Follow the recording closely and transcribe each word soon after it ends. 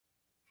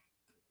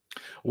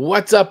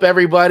What's up,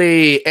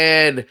 everybody,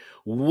 and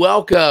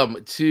welcome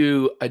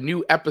to a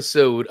new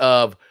episode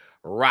of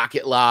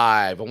Rocket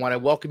Live. I want to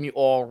welcome you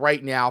all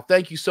right now.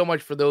 Thank you so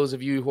much for those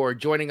of you who are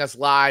joining us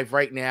live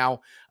right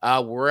now,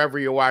 wherever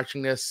you're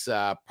watching this,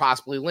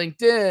 possibly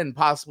LinkedIn,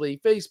 possibly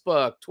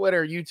Facebook,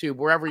 Twitter, YouTube,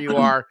 wherever you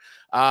are.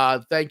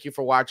 Thank you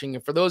for watching.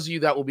 And for those of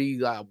you that will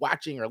be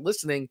watching or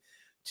listening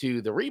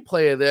to the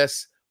replay of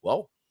this,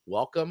 well,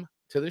 welcome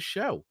to the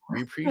show.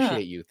 We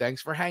appreciate you.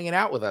 Thanks for hanging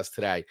out with us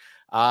today.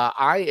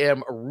 I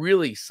am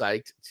really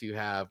psyched to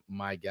have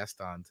my guest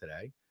on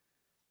today,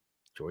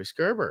 Joyce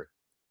Gerber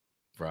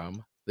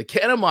from the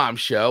Canna Mom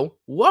Show.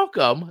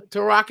 Welcome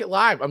to Rocket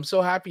Live. I'm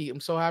so happy.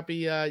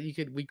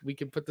 We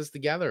can put this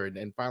together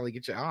and finally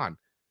get you on.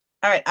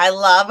 All right. I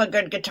love a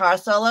good guitar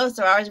solo,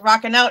 so I was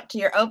rocking out to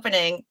your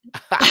opening.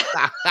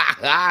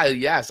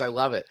 Yes, I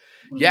love it.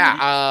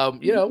 Yeah.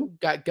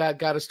 Got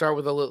to start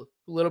with a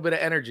little bit of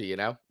energy,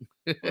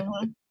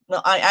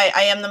 Well,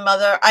 I am the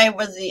mother. I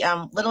was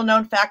the little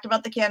known fact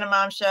about the Canna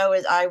Mom Show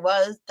is I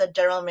was the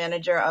general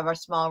manager of our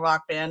small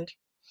rock band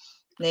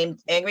named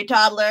Angry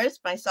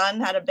Toddlers. My son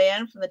had a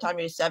band from the time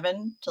he was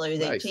 7 till he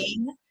was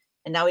 18,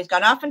 and now he's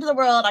gone off into the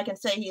world. I can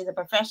say he's a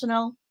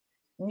professional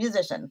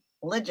musician,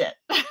 legit,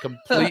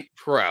 complete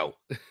pro.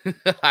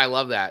 I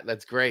love that.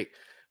 That's great.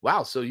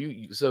 Wow. So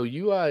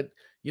you have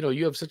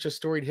such a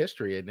storied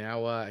history, and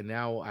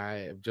now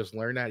I have just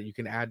learned that you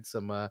can add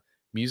some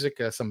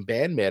music, some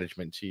band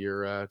management to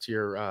your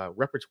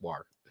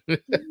repertoire.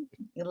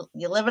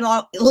 you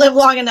live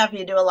long enough,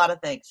 you do a lot of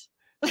things.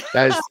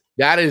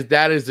 That is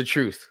the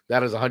truth.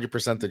 That is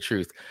 100% the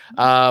truth.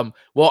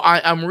 Well,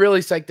 I'm really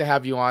psyched to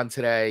have you on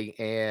today,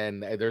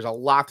 and there's a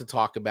lot to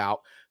talk about.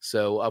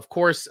 So, of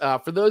course,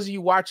 for those of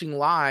you watching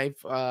live,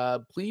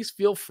 please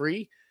feel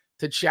free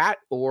to chat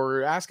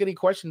or ask any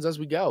questions as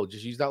we go.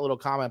 Just use that little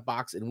comment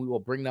box, and we will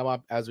bring them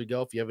up as we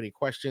go. If you have any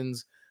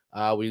questions,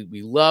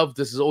 we love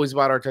this. Is always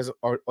about our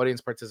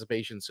audience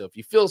participation. So, if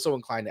you feel so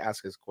inclined to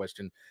ask us a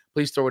question,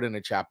 please throw it in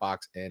the chat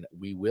box, and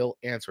we will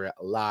answer it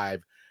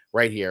live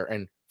right here.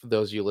 And for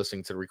those of you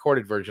listening to the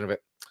recorded version of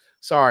it,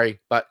 sorry,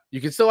 but you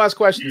can still ask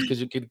questions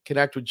because you can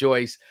connect with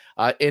Joyce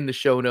in the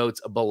show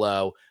notes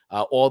below.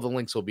 All the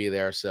links will be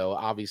there. So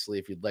obviously,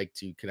 if you'd like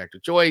to connect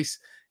with Joyce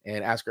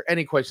and ask her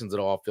any questions at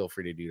all, feel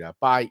free to do that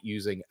by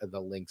using the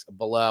links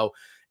below.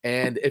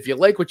 And if you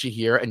like what you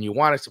hear and you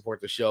want to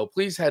support the show,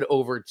 please head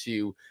over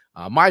to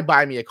my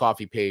Buy Me a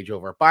Coffee page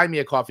over at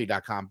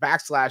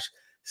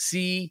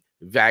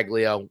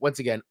buymeacoffee.com/CVaglio. Once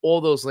again,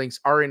 all those links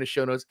are in the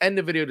show notes and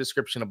the video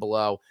description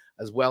below,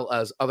 as well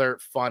as other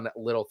fun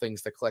little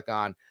things to click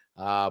on.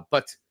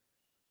 But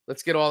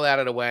let's get all that out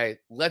of the way.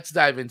 Let's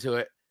dive into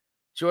it.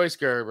 Joyce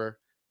Gerber,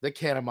 the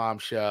Canna Mom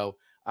Show.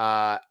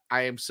 I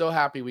am so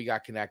happy we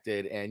got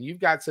connected, and you've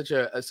got such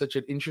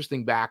an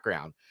interesting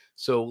background.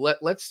 So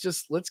let's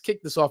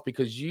kick this off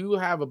because you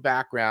have a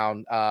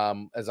background,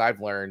 as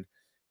I've learned,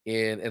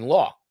 in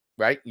law,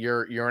 right?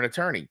 You're an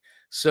attorney.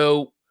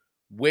 So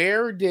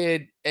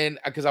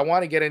because I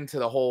want to get into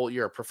the whole,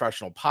 you're a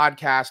professional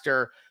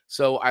podcaster.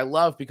 So I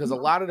love, because a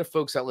lot of the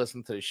folks that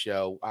listen to the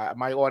show,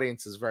 my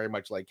audience is very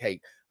much like, hey,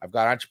 I've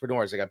got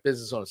entrepreneurs, I got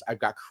business owners, I've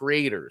got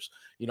creators,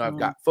 I've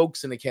got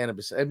folks in the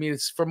cannabis. I mean,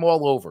 it's from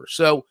all over.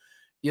 So,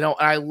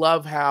 I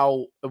love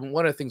how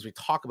one of the things we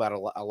talk about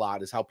a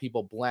lot is how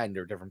people blend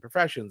their different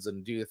professions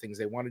and do the things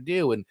they want to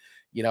do. And,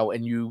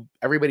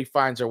 everybody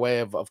finds their way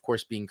of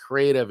course, being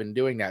creative and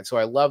doing that. So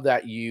I love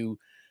that you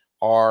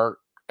are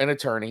an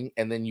attorney,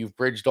 and then you've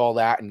bridged all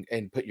that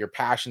and put your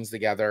passions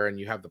together, and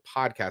you have the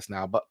podcast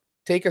now. But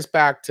take us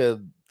back to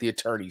the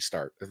attorney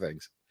start of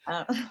things.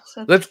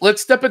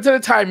 Let's step into the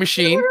time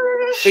machine,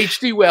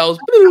 H.G. Wells,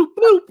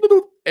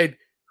 and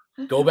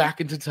go back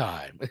into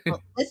time.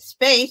 Well, this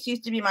space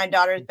used to be my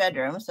daughter's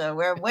bedroom, so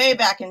we're way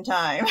back in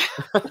time.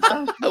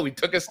 We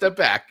took a step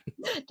back.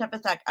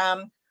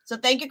 So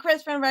thank you,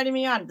 Chris, for inviting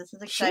me on. This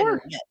is exciting.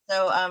 Sure.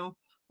 So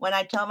when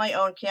I tell my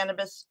own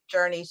cannabis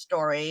journey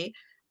story,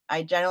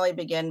 I generally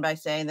begin by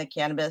saying that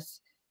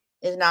cannabis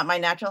is not my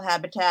natural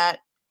habitat,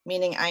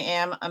 meaning I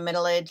am a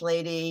middle-aged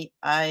lady.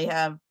 I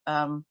have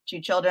 2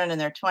 children in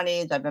their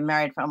 20s. I've been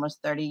married for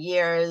almost 30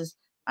 years.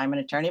 I'm an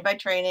attorney by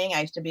training.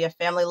 I used to be a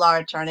family law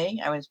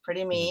attorney. I was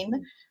pretty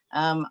mean.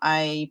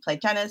 I play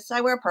tennis.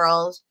 I wear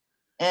pearls.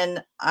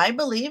 And I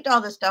believed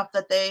all the stuff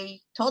that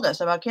they told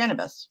us about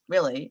cannabis,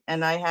 really.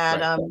 And I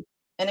had an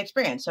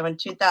experience. So in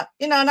 2000,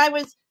 and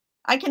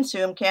I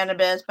consumed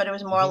cannabis, but it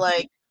was more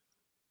like,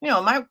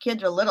 my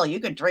kids were little. You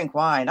could drink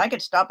wine. I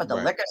could stop at the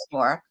liquor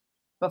store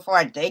before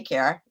I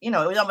daycare. It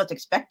was almost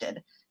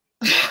expected.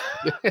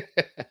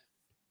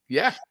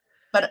 Yeah.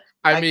 But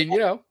I mean,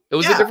 it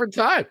was a different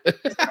time.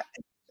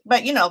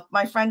 But,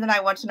 my friends and I,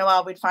 once in a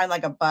while, we'd find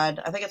like a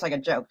bud. I think it's like a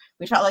joke.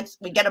 We felt like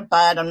we get a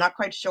bud. I'm not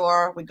quite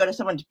sure. We'd go to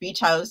someone's beach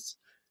house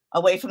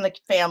away from the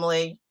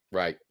family.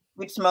 Right.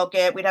 We'd smoke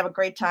it. We'd have a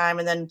great time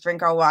and then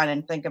drink our wine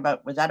and think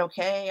about, was that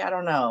okay? I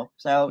don't know.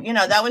 So,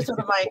 that was sort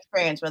of my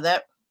experience with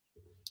it.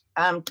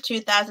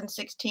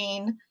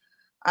 2016,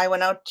 I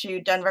went out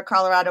to Denver,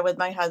 Colorado with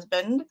my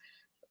husband.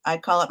 I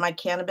call it my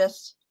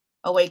cannabis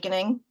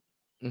awakening.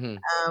 Hmm.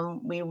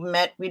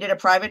 We did a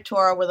private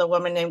tour with a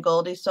woman named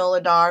Goldie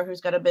Soledar,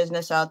 who's got a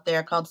business out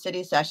there called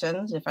City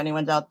Sessions, if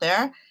anyone's out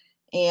there.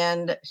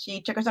 And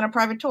she took us on a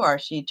private tour.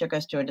 She took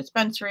us to a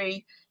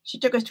dispensary. She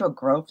took us to a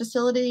grow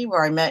facility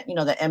where I met,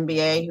 the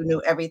MBA who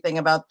knew everything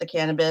about the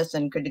cannabis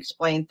and could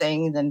explain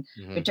things. And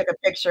we Hmm. took a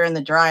picture in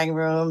the drying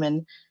room,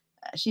 and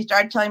she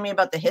started telling me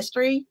about the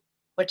history,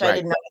 which I Right.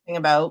 didn't know anything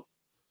about.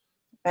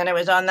 And it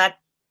was on that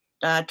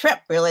trip,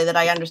 really, that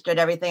I understood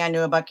everything I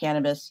knew about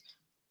cannabis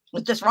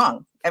was just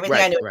wrong. Everything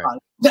I Right. knew Right. was wrong.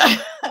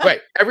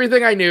 Right.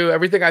 Everything I knew,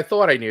 everything I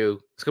thought I knew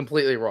is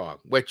completely wrong,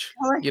 which,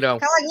 Kinda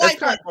that's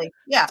like life lately.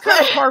 Yeah. it's kind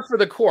of par for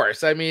the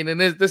course. I mean, and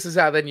this is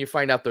how then you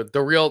find out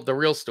the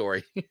real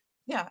story.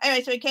 Yeah.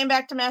 Anyway, so we came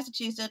back to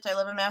Massachusetts. I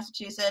live in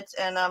Massachusetts,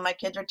 and my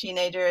kids are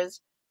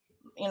teenagers.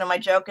 My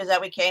joke is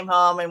that we came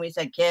home and we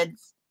said,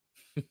 "Kids,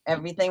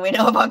 everything we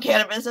know about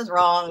cannabis is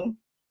wrong."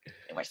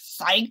 They were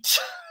psyched.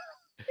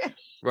 I'm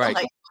Right.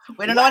 like,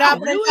 we don't know what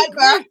happened Really inside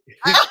Burke.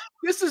 great.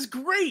 This is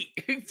great.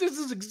 This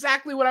is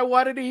exactly what I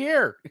wanted to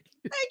hear.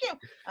 Thank you.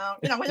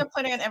 We were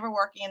planning on ever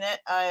working in it.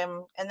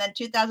 And then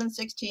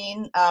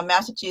 2016,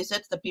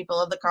 Massachusetts, the people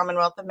of the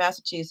Commonwealth of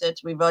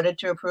Massachusetts, we voted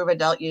to approve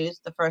adult use,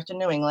 the first in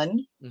New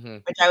England, Hmm.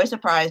 which I was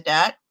surprised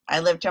at. I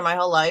lived here my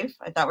whole life.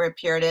 I thought we were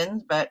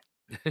Puritans, but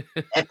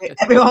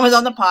everyone was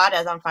on the pod,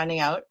 as I'm finding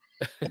out.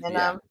 And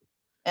Yeah.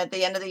 at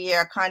the end of the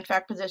year, a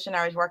contract position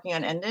I was working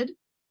on ended.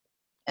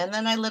 And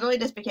then I literally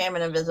just became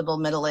an invisible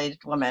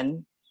middle-aged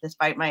woman,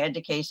 despite my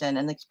education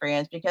and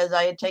experience, because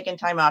I had taken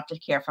time off to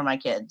care for my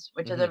kids,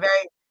 which is a Hmm.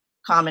 very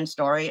common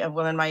story of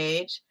women my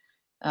age.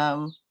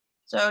 Um,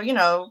 so,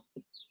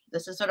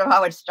 this is sort of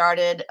how it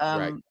started.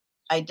 Right.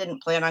 I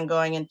didn't plan on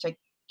going into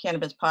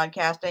cannabis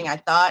podcasting. I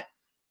thought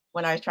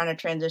when I was trying to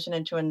transition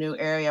into a new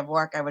area of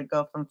work, I would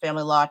go from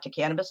family law to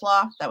cannabis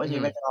law. That was the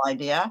Hmm. original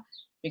idea,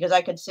 because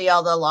I could see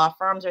all the law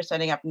firms are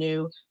setting up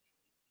new,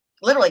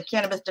 literally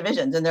cannabis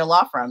divisions in their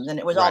law firms, and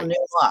it was all Right.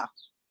 new law.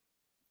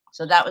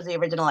 So that was the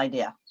original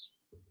idea.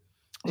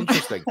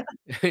 Interesting.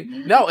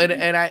 No, and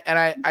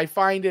I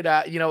find it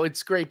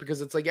it's great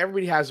because it's like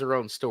everybody has their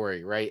own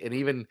story, right? And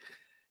even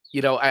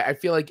I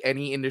feel like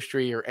any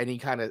industry or any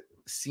kind of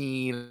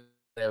scene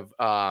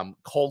of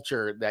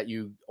culture that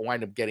you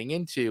wind up getting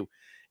into,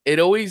 it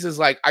always is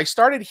like I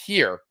started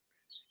here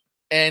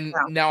and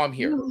now I'm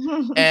here.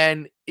 Yeah.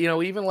 And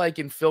even like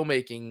in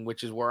filmmaking,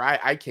 which is where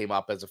I came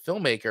up as a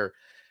filmmaker,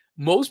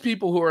 most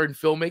people who are in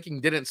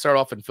filmmaking didn't start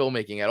off in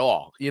filmmaking at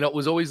all. It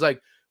was always like,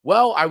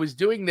 well, I was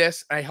doing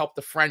this and I helped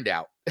a friend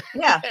out.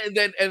 Yeah. and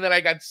then I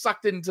got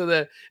sucked into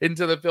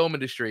the film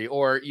industry,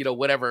 or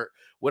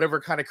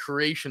whatever kind of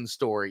creation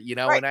story,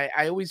 Right. and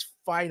I always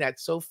find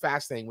that so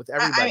fascinating with I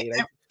everybody.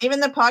 And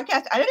even the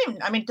podcast,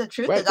 the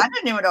truth is, right. I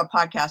didn't even know what a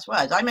podcast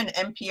was. I'm an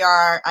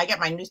NPR. I get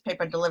my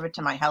newspaper delivered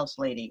to my house,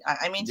 lady.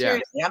 Yeah.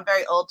 Seriously, I'm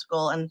very old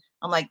school, and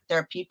I'm like, there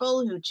are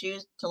people who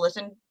choose to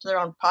listen to their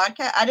own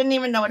podcast. I didn't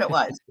even know what it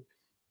was.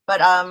 But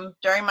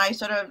during my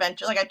sort of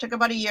adventure, like I took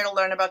about a year to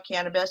learn about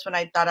cannabis when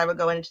I thought I would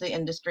go into the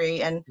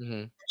industry. And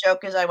Hmm. the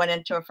joke is I went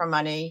into it for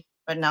money,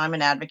 but now I'm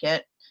an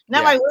advocate.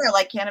 Now I Yeah. wear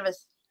like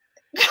cannabis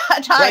Right.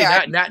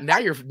 attire. Now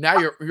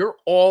you're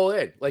all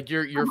in. Like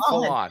you're I'm all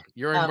full in. on.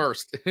 You're Um,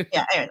 immersed.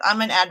 yeah, anyways,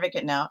 I'm an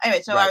advocate now.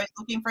 Anyway, so I Right. was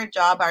looking for a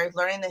job. I was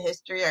learning the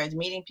history. I was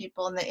meeting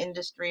people in the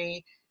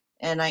industry,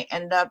 and I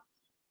end up,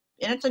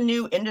 and it's a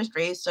new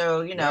industry,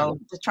 so Yeah.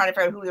 just trying to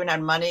figure out who even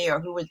had money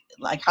or who was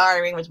like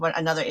hiring was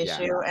another Yeah.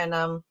 issue. And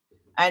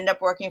I ended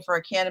up working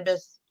for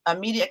a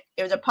media.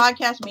 It was a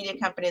podcast media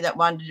company that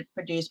wanted to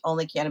produce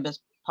only cannabis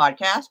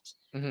podcasts,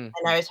 Hmm.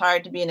 and I was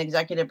hired to be an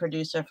executive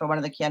producer for one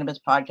of the cannabis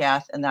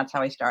podcasts, and that's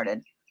how I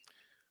started.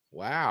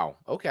 Wow.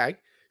 Okay.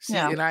 See,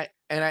 Yeah,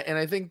 and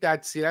I think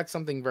that's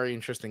something very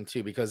interesting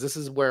too, because this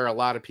is where a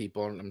lot of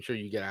people, and I'm sure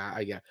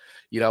I get,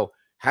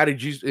 how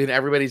did you, and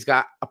everybody's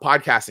got a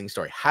podcasting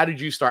story. How did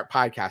you start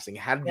podcasting?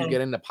 How did you yeah,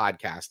 get into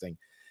podcasting?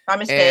 by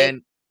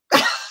mistake.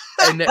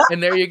 And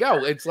and there you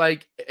go. It's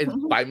like it's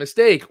by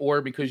mistake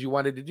or because you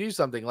wanted to do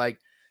something. Like,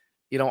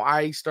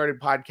 I started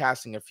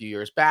podcasting a few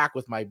years back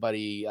with my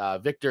buddy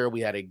Victor.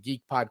 We had a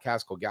geek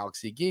podcast called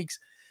Galaxy Geeks.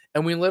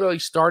 And we literally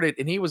started,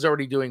 and he was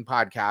already doing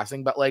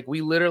podcasting, but like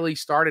we literally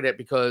started it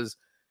because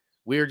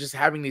we were just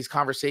having these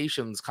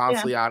conversations Yeah,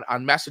 constantly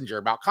on Messenger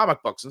about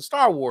comic books and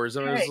Star Wars.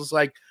 And it was right. just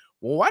like,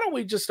 well, why don't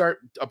we just start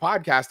a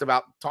podcast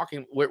about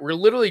talking? We're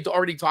literally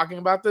already talking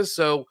about this.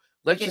 So We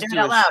let's can do just it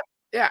do out loud.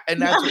 yeah.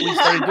 And that's what we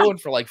started doing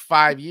for like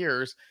 5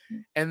 years.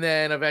 And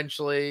then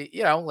eventually,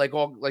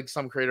 like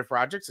some creative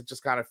projects, it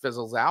just kind of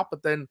fizzles out.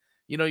 But then,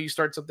 you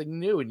start something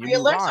new and you You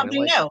move learn on. And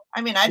something like, new.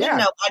 I didn't yeah,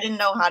 know. I didn't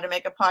know how to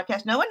make a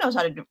podcast. No one knows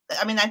how to do.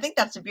 I think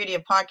that's the beauty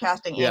of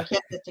podcasting yeah, and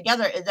cannabis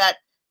together is that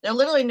they're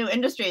literally new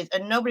industries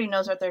and nobody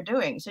knows what they're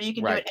doing. So you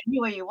can do right. it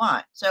any way you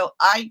want. So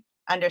I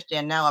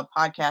understand now a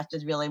podcast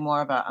is really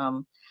more of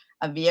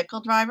a vehicle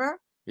driver.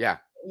 Yeah.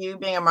 You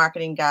being a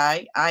marketing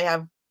guy,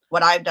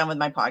 what I've done with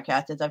my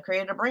podcast is I've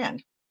created a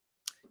brand.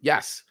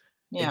 Yes,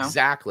 You know,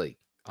 exactly.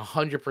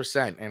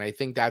 100%. And I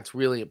think that's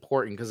really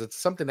important because it's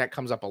something that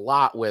comes up a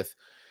lot with,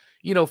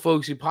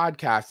 folks who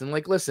podcast and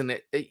like, listen,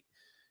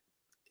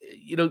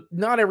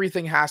 not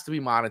everything has to be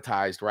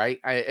monetized, right?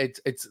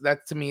 It's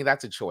that, to me,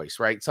 that's a choice,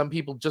 right? Some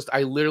people just,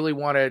 I literally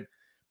want to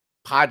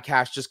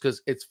podcast just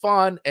because it's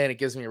fun and it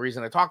gives me a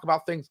reason to talk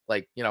about things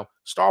like,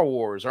 Star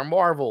Wars or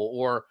Marvel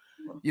or,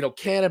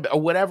 cannabis or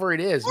whatever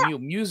it is,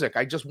 music.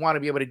 I just want to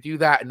be able to do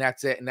that. And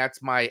that's it. And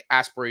that's my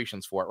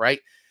aspirations for it. Right.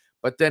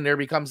 But then there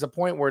becomes a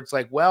point where it's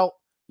like, well,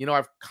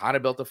 I've kind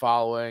of built a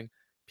following.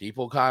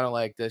 People kind of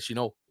like this,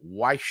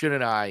 why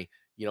shouldn't I,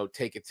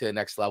 take it to the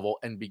next level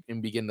and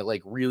begin to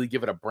like really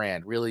give it a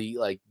brand, really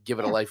like give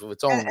it a Yeah. life of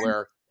its own, And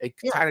where it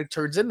yeah. kind of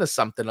turns into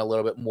something a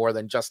little bit more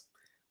than just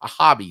a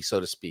hobby, so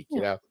to speak,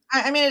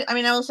 I mean,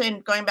 I will say,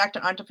 going back to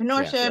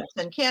entrepreneurship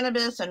and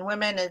cannabis and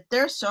women,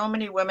 there's so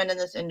many women in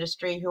this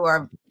industry who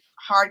are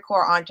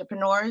hardcore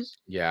entrepreneurs.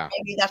 Yeah.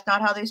 Maybe that's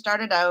not how they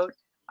started out.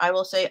 I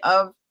will say,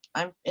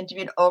 I've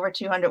interviewed over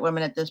 200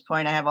 women at this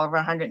point. I have over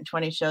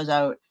 120 shows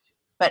out,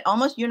 but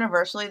almost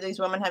universally, these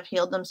women have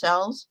healed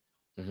themselves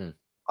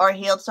or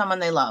healed someone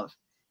they love,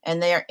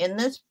 and they are in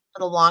this for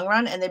the long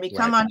run, and they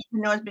become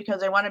entrepreneurs because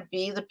they want to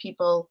be the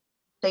people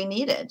they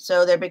needed.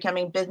 So they're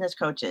becoming business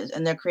coaches,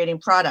 and they're creating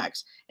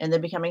products, and they're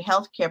becoming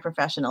healthcare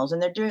professionals,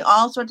 and they're doing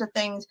all sorts of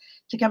things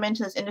to come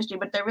into this industry,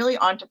 but they're really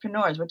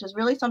entrepreneurs, which is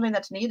really something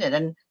that's needed.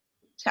 And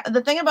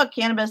the thing about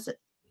cannabis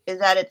is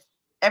that it's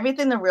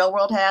everything the real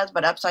world has,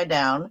 but upside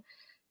down.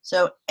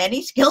 So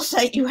any skill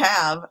set you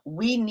have,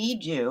 we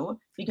need you,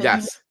 because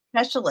you need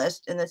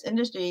specialists in this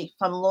industry,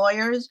 from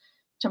lawyers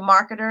to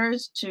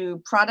marketers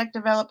to product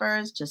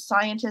developers to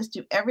scientists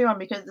to everyone,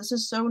 because this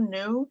is so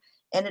new.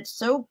 And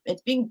it's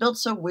being built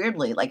so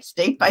weirdly, like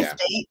state by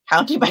state,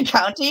 county by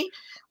county,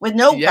 with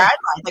no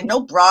guidelines, like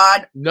no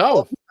broad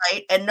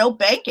oversight and no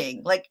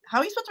banking. Like, how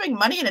are you supposed to make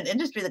money in an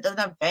industry that doesn't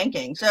have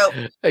banking? So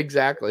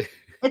exactly,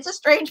 it's a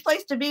strange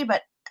place to be,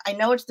 but I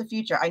know it's the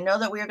future. I know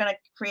that we are going to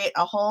create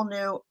a whole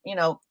new,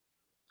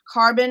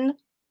 carbon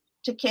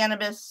to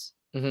cannabis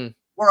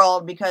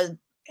world, because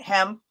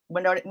hemp,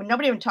 when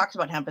nobody even talks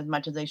about hemp as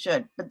much as they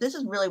should, but this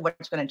is really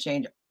what's going to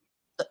change.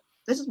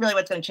 This is really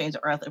what's going to change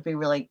the earth if we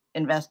really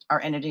invest our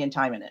energy and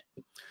time in it.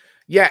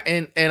 Yeah,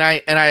 and I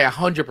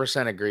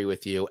 100% agree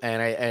with you.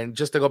 And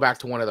just to go back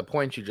to one of the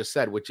points you just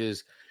said, which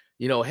is,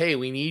 hey,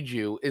 we need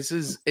you. This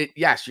is it.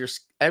 Yes,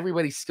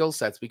 everybody's skill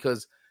sets,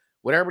 because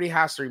what everybody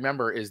has to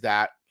remember is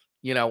that,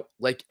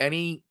 like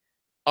any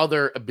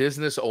other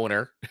business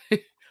owner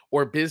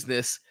or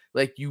business,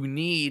 like, you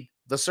need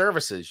the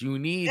services, you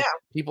need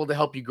people to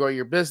help you grow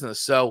your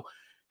business. So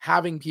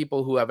having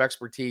people who have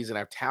expertise and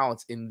have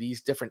talents in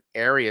these different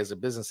areas of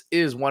business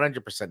is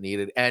 100%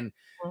 needed. And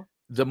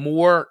the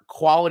more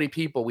quality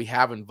people we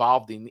have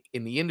involved in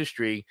the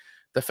industry,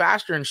 the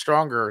faster and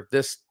stronger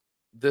this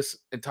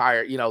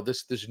entire,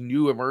 this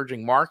new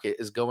emerging market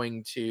is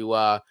going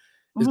to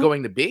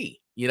be,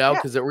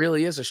 because it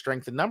really is a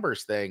strength in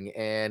numbers thing.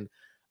 And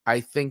I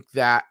think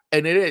that,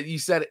 and it is, you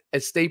said, a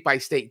state by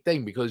state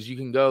thing, because you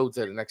can go to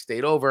the next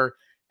state over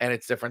and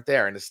it's different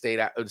there, and the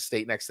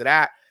state next to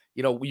that,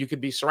 you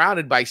could be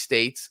surrounded by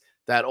states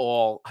that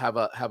all have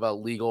a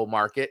legal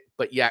market,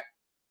 but yet,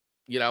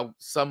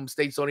 some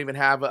states don't even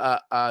have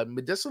a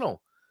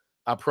medicinal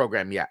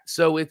program yet.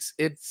 So it's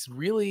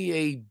really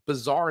a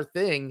bizarre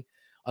thing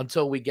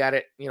until we get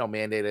it,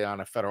 mandated on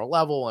a federal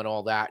level and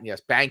all that. And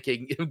yes,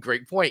 banking,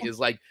 great point, is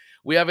like,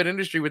 we have an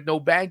industry with no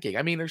banking.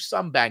 I mean, there's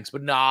some banks,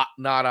 but not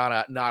on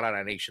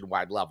a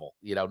nationwide level.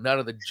 None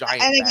of the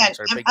giant and again, banks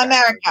are big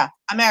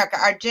America,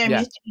 our gym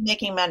used to be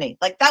making money.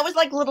 Like, that was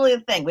like literally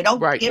the thing. We don't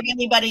give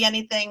anybody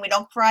anything. We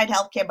don't provide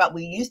healthcare, but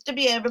we used to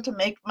be able to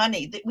make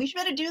money. We should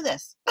be able to do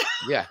this.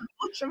 Yeah.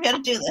 We should be able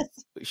to do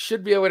this. We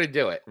should be able to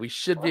do it. We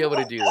should be able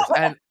to do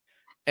this.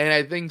 And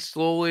I think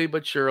slowly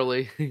but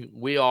surely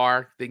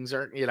things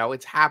are,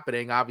 it's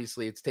happening.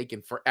 Obviously it's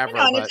taken forever,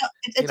 but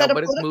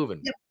it's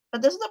moving.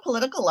 But this is a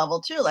political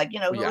level too. Like,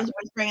 who is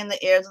whispering in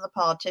the ears of the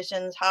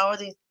politicians? How are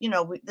these,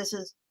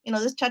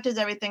 this touches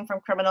everything from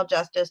criminal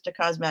justice to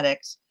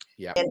cosmetics.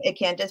 Yeah. And it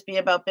can't just be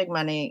about big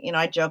money.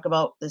 I joke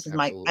about,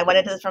 I went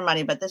into this for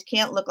money, but this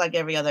can't look like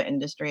every other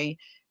industry.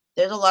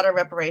 There's a lot of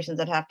reparations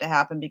that have to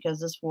happen,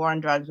 because this war on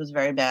drugs was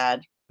very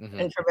bad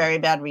and for very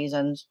bad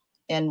reasons.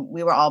 And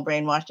we were all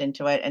brainwashed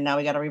into it. And now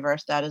we got to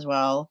reverse that as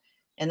well.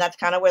 And that's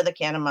kind of where the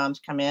Canna Moms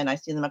come in. I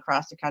see them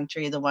across the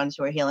country, the ones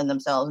who are healing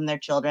themselves and their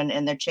children,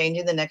 and they're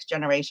changing the next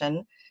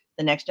generation.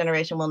 The next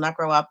generation will not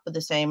grow up with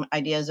the same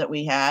ideas that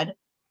we had.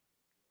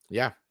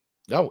 Yeah,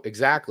 no,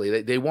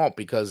 exactly. They won't,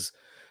 because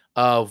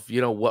of,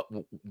 what,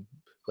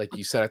 like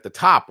you said at the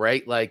top,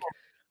 right? Like,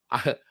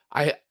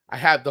 I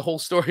have the whole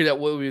story that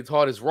what we were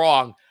taught is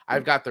wrong.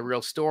 I've got the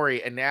real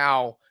story. And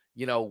now,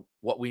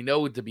 what we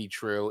know to be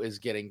true is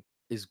getting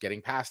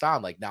passed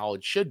on, like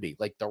knowledge should be,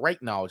 like the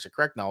right knowledge, the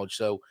correct knowledge.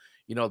 So,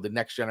 the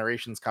next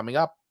generation's coming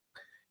up,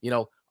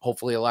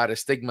 hopefully a lot of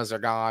stigmas are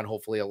gone.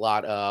 Hopefully a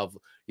lot of,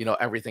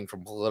 everything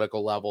from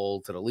political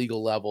level to the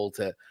legal level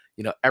to,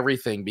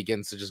 everything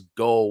begins to just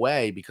go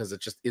away, because it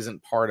just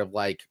isn't part of,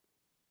 like,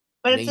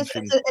 but it's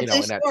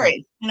a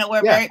story.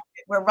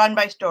 we're run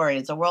by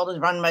stories. The world is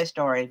run by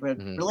stories.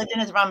 Mhm. Religion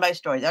is run by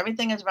stories.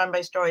 Everything is run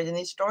by stories, and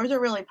these stories are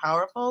really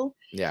powerful.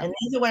 Yeah. And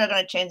these are what are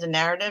going to change the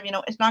narrative.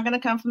 It's not going to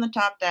come from the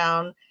top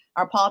down.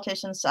 Our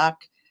politicians suck.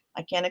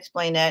 I can't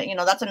explain it.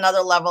 That's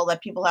another level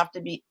that people have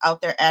to be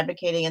out there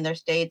advocating in their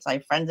states. I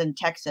have friends in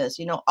Texas,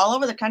 all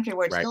over the country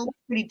where it's Right. still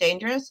pretty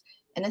dangerous.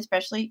 And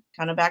especially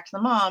kind of back to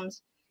the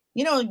moms,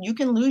 you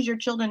can lose your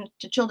children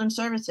to children's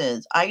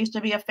services. I used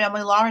to be a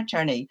family law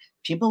attorney.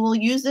 People will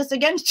use this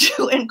against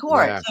you in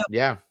court. Yeah. So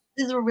Yeah.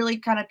 this is a really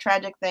kind of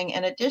tragic thing.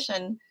 In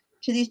addition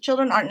to, these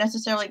children aren't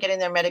necessarily getting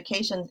their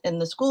medications in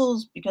the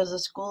schools because the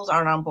schools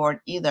aren't on board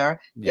either.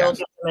 They'll Yes.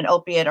 give them an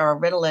opiate or a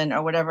Ritalin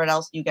or whatever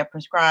else you get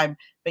prescribed,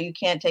 but you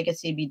can't take a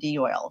CBD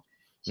oil.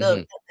 So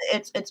Mhm.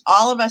 it's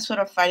all of us sort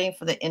of fighting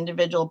for the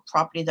individual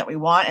properties that we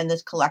want, and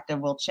this collective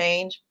will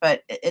change.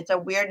 But it's a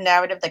weird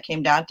narrative that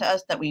came down to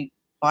us that we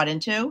bought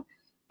into,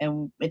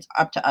 and it's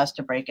up to us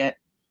to break it.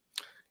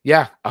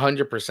 Yeah,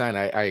 100%.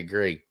 I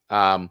agree.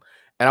 And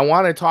I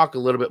want to talk a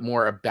little bit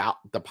more about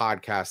the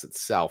podcast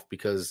itself,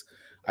 because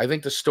I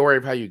think the story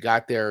of how you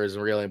got there is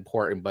really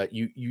important. But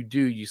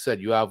you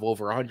said you have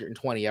over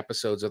 120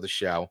 episodes of the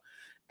show,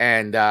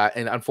 and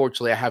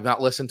unfortunately, I have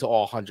not listened to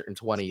all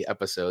 120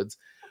 episodes.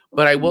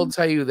 But I will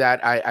tell you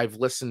that I've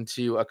listened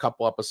to a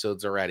couple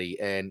episodes already,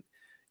 and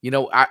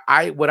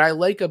I what I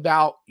like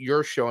about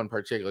your show in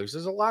particular is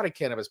there's a lot of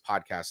cannabis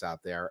podcasts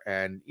out there,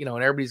 and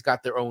and everybody's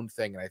got their own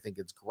thing, and I think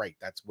it's great.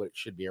 That's what it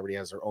should be. Everybody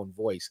has their own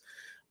voice.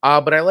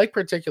 But I like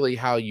particularly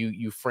how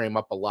you frame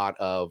up a lot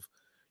of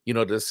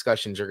the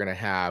discussions you're going to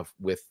have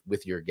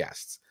with your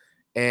guests.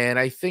 And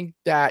I think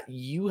that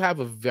you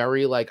have a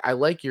very I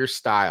like your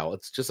style.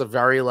 It's just a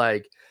very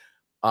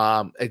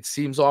it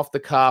seems off the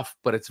cuff,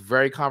 but it's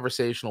very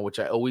conversational, which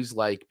I always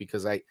like,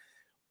 because I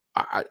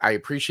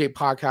appreciate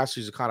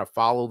podcasters who kind of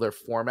follow their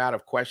format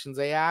of questions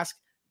they ask,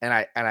 and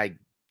I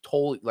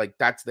totally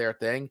that's their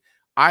thing.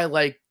 I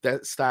like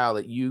that style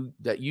that you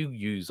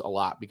use a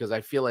lot, because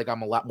I feel like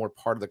I'm a lot more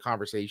part of the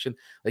conversation.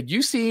 Like,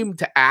 you seem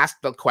to ask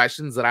the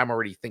questions that I'm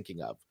already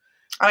thinking of.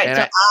 All right,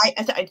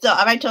 And so so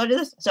have I told you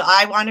this? So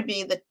I want to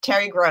be the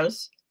Terry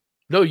Gross.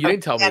 No, you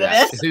didn't tell me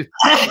that. Cannabis.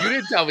 You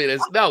didn't tell me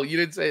this. No, you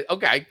didn't say.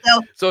 Okay,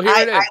 So so here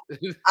it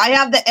is. I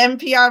have the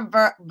NPR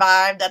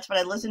vibe. That's what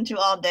I listen to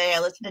all day. I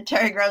listen to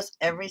Terry Gross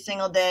every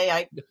single day.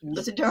 I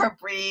listen to her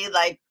breathe.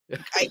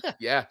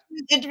 Yeah.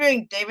 Was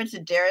interviewing David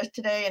Sedaris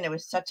today, and it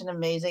was such an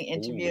amazing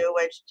interview.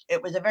 Which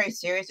it was a very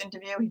serious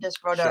interview. He just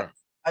wrote Sure.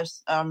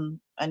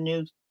 a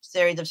new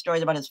series of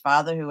stories about his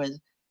father, who was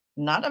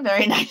not a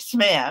very nice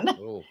man.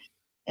 Oh.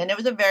 And it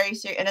was a very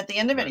serious, and at the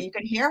end of it, Right. you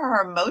could hear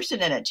her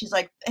emotion in it. She's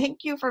like,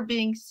 "Thank you for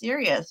being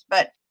serious."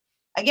 But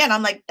again,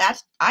 I'm like,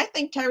 I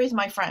think Terry's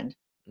my friend.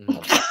 Mhm.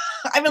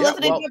 I've been Yeah,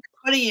 listening well, to her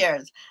for 20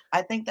 years.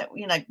 I think that,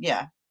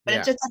 yeah. But yeah.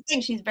 it's just a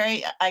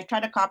thing. I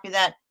try to copy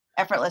that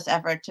effortless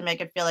effort to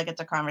make it feel like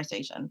it's a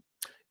conversation.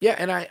 Yeah,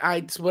 and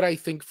it's what I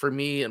think for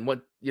me, and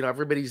what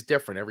everybody's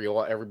different.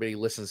 Everybody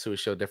listens to a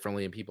show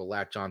differently, and people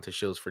latch on to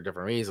shows for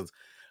different reasons.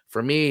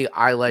 For me,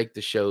 I like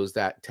the shows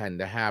that tend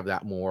to have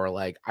that more,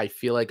 I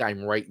feel like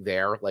I'm right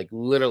there,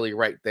 literally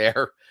right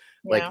there,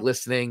 Yeah.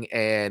 listening,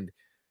 and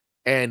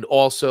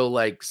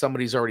also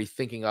somebody's already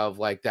thinking of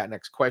that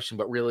next question,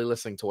 but really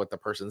listening to what the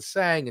person's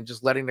saying and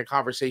just letting the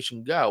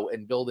conversation go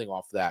and building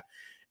off that.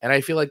 And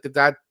I feel like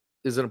that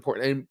is an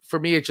important, and for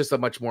me, it's just a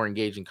much more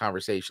engaging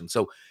conversation.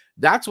 So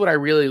that's what I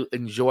really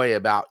enjoy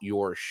about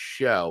your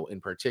show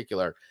in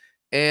particular.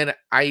 And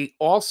I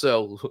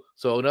also,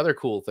 so another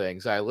cool thing,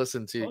 so I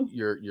listened to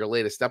your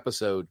latest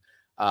episode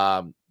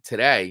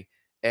today,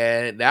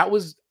 and that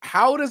was,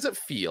 how does it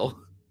feel?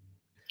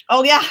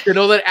 Oh yeah.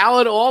 That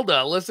Alan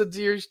Alda listened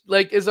to your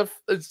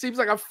it seems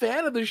like a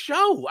fan of the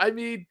show. I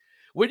mean,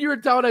 when you were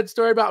telling that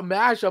story about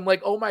MASH, I'm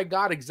like, oh my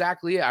God,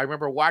 exactly it. I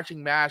remember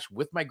watching MASH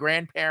with my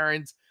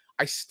grandparents.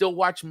 I still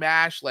watch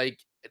MASH. I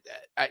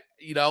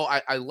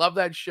love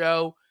that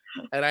show.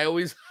 And I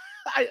always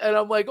and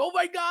I'm like, oh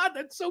my God,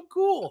 that's so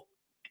cool.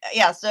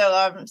 Yeah,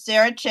 so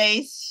Sarah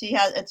Chase, she's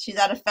working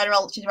at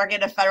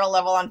a federal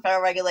level on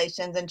federal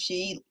regulations, and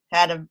she's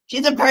a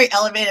very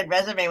elevated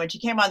resume. When she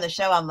came on the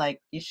show, I'm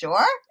like, you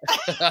sure?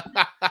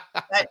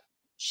 But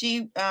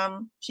she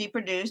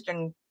produced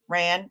and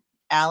ran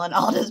Alan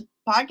Alda's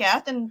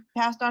podcast and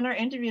passed on her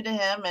interview to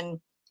him, and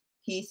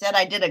he said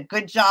I did a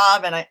good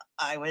job, and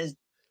I was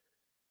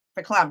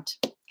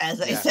verklempt, as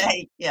they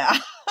say. Yeah.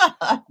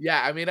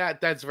 Yeah, I mean,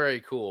 that's very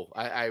cool.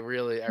 I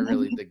really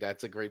think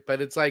that's a great, but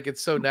it's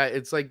so nice.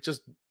 It's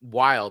just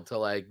wild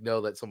to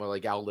know that someone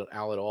like Alan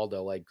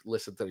Alda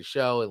listened to the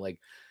show and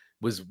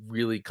was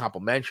really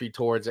complimentary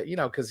towards it,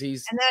 because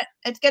he's, and that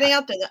it's getting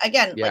out there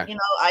again. Yeah,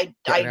 I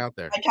out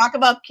there. I talk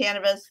about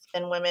cannabis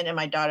and women in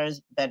my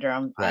daughter's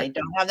bedroom. Right. I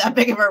don't have that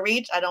big of a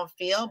reach, I don't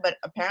feel, but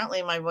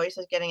apparently my voice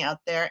is getting out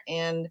there,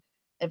 and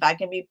if I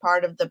can be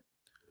part of the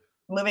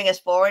moving us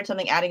forward,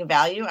 something adding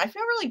value, I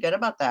feel really good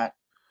about that.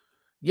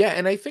 Yeah,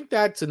 and I think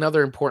that's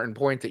another important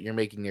point that you're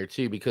making there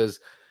too, because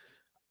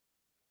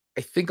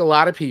I think a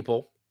lot of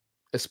people,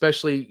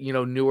 especially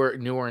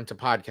newer into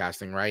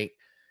podcasting, right?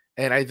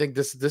 And I think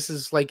this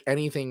is like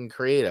anything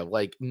creative.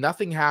 Like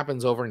nothing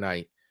happens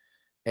overnight.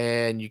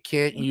 And you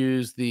can't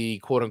use the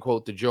quote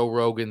unquote the Joe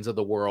Rogans of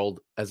the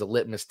world as a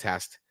litmus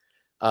test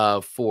Yeah.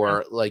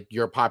 for like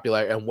your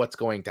popularity and what's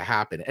going to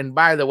happen. And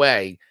by the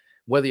way,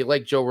 whether you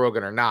like Joe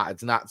Rogan or not,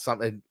 it's not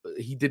something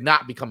he did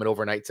not become an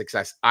overnight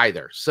success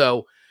either.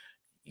 So,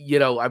 you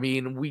know, I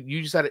mean,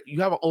 you just had you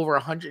have over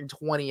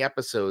 120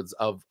 episodes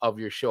of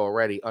your show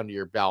already under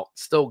your belt,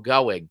 still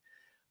going.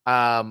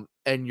 And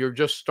you're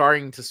just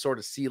starting to sort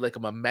of see like a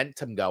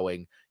momentum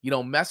going, you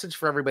know, message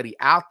for everybody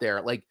out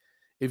there. Like,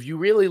 if you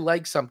really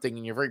like something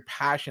and you're very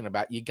passionate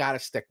about it, you got to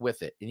stick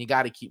with it and you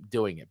got to keep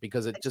doing it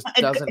because it just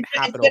doesn't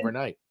happen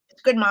overnight.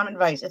 It's good mom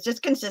advice. It's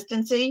just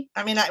consistency.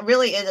 I mean, I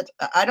really is.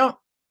 I don't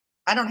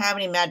have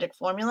any magic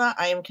formula.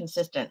 I am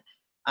consistent.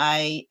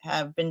 I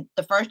have been,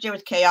 the first year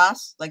was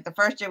chaos. Like the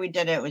first year we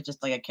did it, it was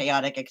just like a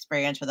chaotic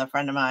experience with a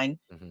friend of mine.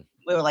 Mhm.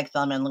 We were like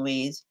Thelma and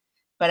Louise.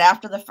 But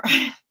after the first,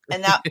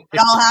 and that it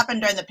all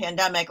happened during the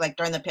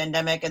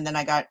pandemic, and then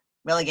I got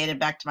relegated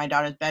back to my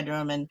daughter's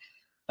bedroom.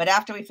 But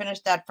after we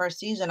finished that first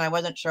season, I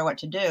wasn't sure what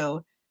to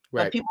do,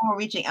 but Right. people were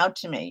reaching out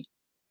to me.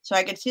 So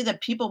I could see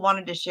that people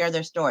wanted to share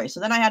their story. So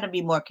then I had to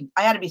be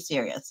I had to be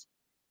serious.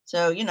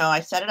 So, you know, I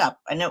set it up,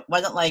 and it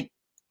wasn't like,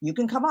 you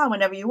can come on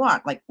whenever you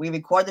want. Like we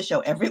record the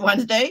show every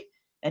Wednesday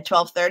at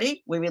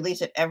 12:30. We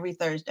release it every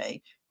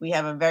Thursday. We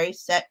have a very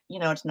set, you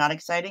know, it's not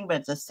exciting, but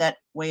it's a set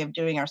way of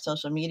doing our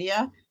social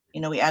media.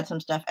 You know, we add some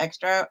stuff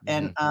extra,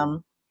 and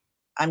Mhm.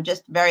 I'm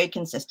just very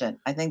consistent.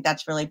 I think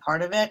that's really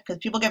part of it because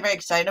people get very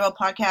excited about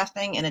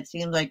podcasting, and it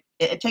seems like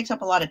it takes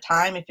up a lot of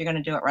time if you're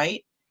going to do it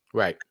right.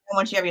 Right. And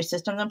once you have your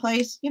systems in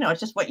place, you know,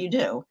 it's just what you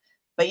do.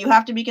 But you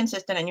have to be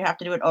consistent, and you have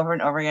to do it over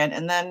and over again.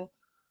 And then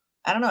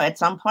I don't know, at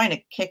some point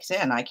it kicks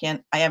in. I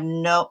can't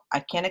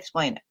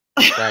explain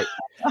it. Right.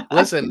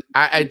 Listen,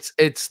 I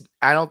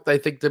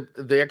think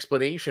the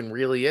explanation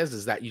really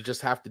is that you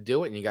just have to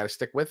do it and you got to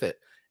stick with it.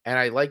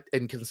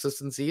 And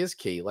consistency is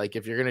key. Like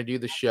if you're going to do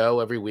the show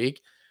every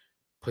week,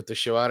 put the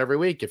show out every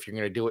week. If you're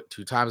going to do it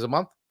 2 times a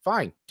month,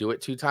 fine, do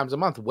it 2 times a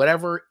month.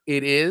 Whatever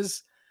it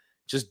is,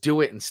 just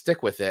do it and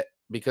stick with it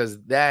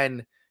because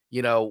then,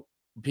 you know,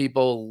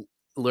 people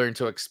learn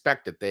to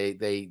expect it.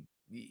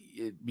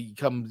 It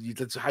becomes,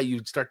 that's how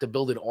you start to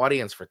build an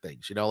audience for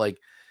things, you know, like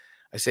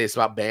I say it's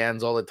about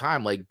bands all the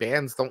time. Like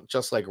bands don't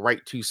just like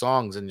write 2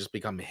 songs and just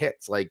become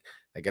hits. Like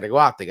they got to go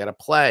out, they got to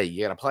play.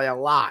 You got to play a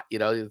lot. You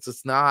know, it's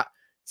just not.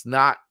 It's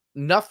not.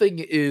 Nothing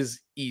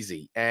is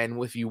easy.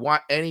 And if you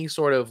want any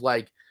sort of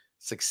like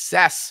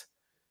success,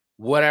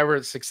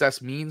 whatever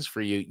success means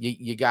for you,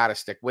 you got to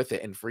stick with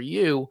it. And for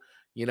you,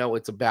 you know,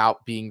 it's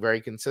about being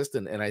very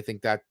consistent. And I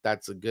think that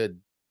that's a good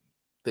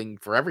thing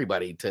for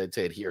everybody to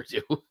adhere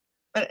to.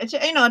 But it's,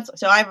 you know, it's,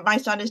 so I my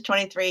son is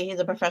 23. He's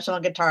a professional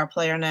guitar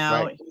player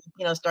now. Right. He,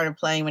 you know, started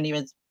playing when he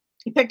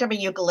picked up a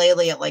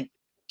ukulele at like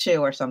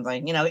 2 or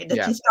something. You know,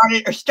 Yeah. he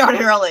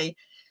started early.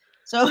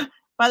 So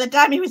by the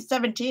time he was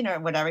 17 or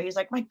whatever, he's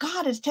like, "My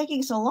God, it's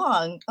taking so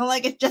long." I'm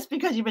like, "It's just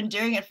because you've been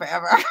doing it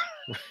forever."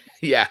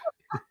 Yeah.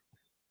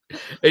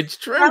 It's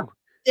Well, true.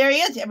 there he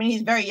is. I mean,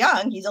 he's very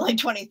young. He's only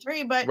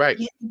 23, but Right.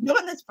 he's been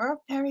doing this for a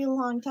very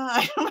long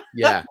time.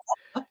 Yeah.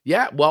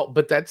 Yeah, well,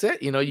 but that's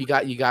it. You know, you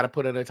got to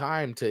put in a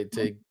time to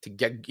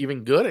get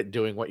even good at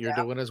doing what you're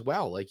doing as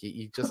well. Like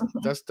you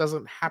just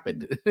doesn't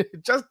happen.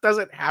 It just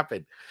doesn't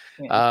happen.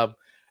 Yeah. Um,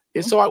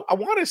 and so I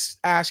want to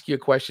ask you a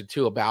question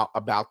too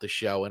about the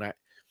show. And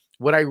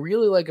what I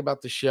really like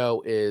about the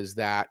show is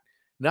that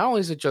not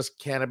only is it just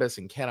cannabis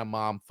and Canna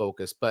Mom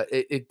focus, but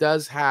it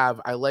does have.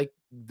 I like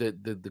the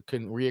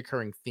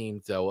reoccurring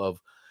themes though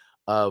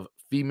of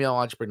female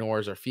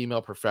entrepreneurs or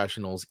female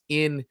professionals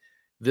in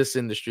this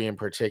industry in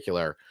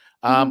particular.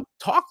 Mhm.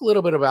 Talk a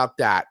little bit about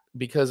that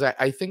because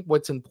I think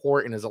what's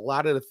important is a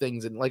lot of the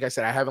things, and like I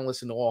said, I haven't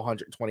listened to all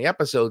 120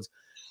 episodes,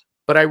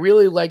 but I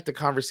really like the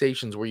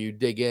conversations where you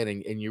dig in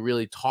and you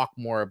really talk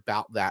more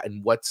about that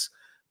and what's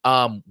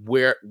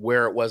where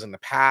it was in the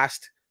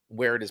past,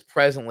 where it is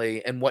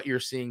presently, and what you're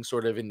seeing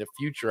sort of in the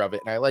future of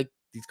it. And I like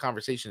these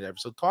conversations.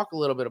 So talk a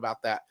little bit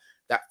about that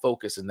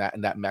focus and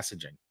that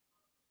messaging.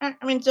 I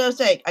mean, so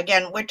say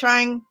again, we're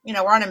trying, you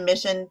know, we're on a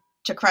mission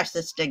to crush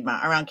the stigma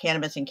around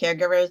cannabis and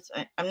caregivers.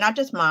 I'm not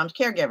just moms,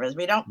 caregivers.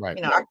 We don't, Right.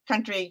 you know, our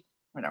country,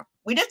 you know,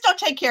 we just don't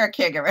take care of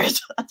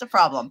caregivers. That's a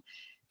problem.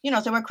 You know,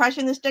 so we're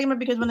crushing the stigma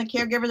because when the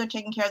caregivers are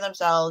taking care of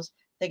themselves,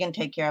 they can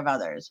take care of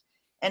others.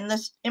 And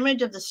this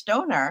image of the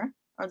stoner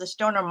or the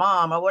stoner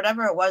mom or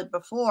whatever it was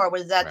before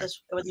was that Right.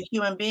 it was a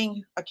human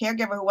being, a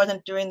caregiver who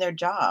wasn't doing their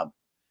job.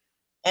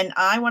 And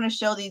I want to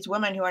show these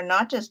women who are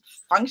not just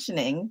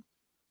functioning,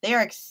 they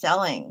are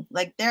excelling.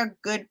 Like they're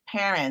good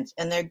parents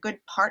and they're good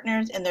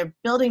partners and they're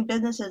building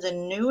businesses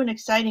in new and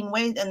exciting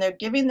ways and they're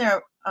giving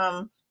their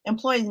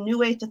employees new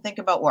ways to think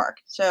about work.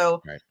 So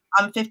Right.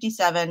 I'm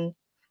 57.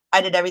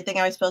 I did everything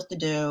I was supposed to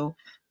do.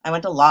 I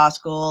went to law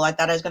school. I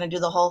thought I was going to do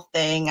the whole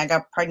thing. I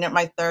got pregnant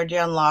my 3rd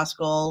year in law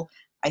school.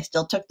 I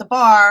still took the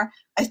bar.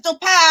 I still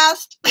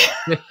passed.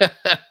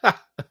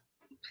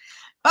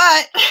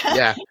 But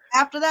Yeah.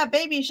 after that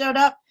baby showed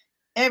up,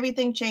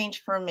 everything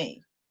changed for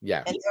me.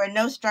 Yeah. And there are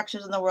no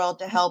structures in the world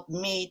to help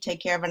me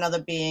take care of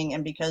another being.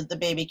 And because the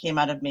baby came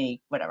out of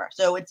me, whatever.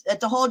 So it's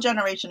a whole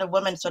generation of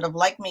women sort of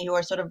like me who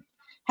are sort of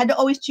had to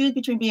always choose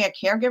between being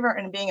a caregiver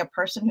and being a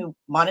person who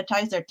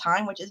monetized their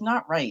time, which is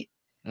not right.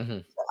 Mm-hmm.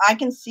 So I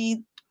can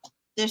see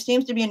there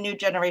seems to be a new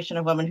generation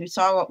of women who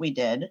saw what we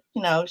did.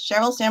 You know,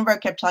 Sheryl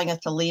Sandberg kept telling us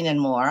to lean in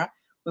more.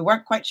 We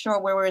weren't quite sure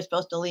where we were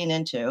supposed to lean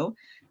into.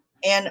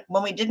 And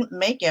when we didn't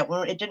make it,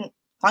 when it didn't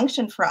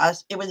function for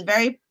us, it was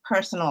very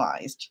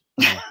personalized.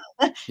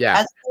 Mm-hmm. Yeah.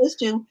 As opposed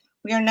to,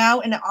 we are now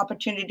in an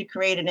opportunity to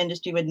create an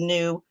industry with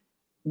new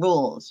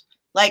rules.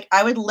 Like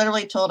I was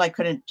literally told I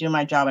couldn't do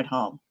my job at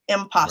home.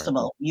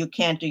 Impossible. Right. You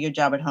can't do your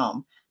job at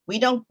home. We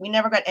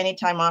never got any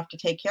time off to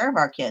take care of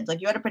our kids.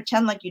 Like you had to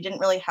pretend like you didn't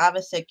really have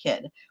a sick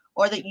kid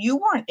or that you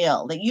weren't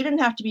ill, that you didn't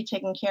have to be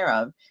taken care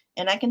of.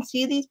 And I can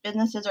see these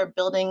businesses are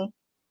building,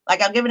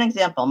 like I'll give an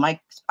example. I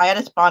had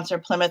a sponsor,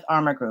 Plymouth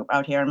Armor Group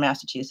out here in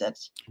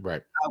Massachusetts.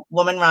 Right.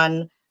 Woman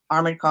run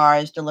armored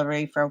cars,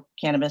 delivery for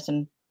cannabis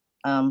and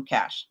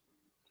cash.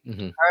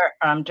 Mm-hmm.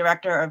 Her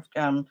director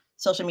of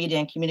social media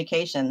and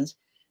communications,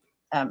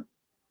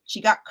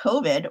 she got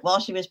COVID while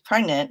she was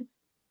pregnant.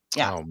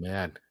 Yeah. Oh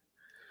man.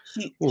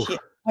 She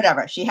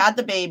whatever. She had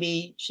the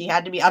baby. She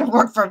had to be out of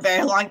work for a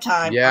very long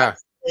time. Yeah.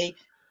 Obviously.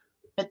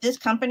 But this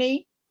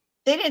company,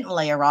 they didn't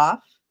lay her off.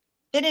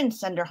 They didn't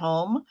send her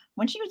home.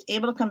 When she was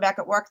able to come back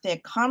at work, they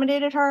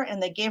accommodated her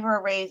and they gave her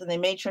a raise and they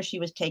made sure she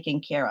was taken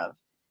care of.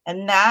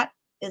 And that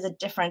is a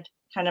different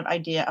kind of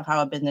idea of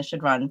how a business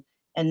should run.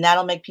 And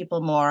that'll make people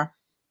more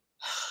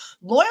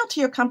loyal to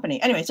your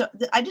company. Anyway, so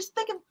I just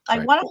think I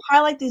want to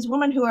highlight these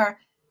women who are,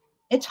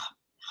 it's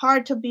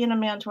hard to be in a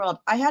man's world.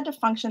 I had to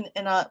function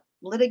in a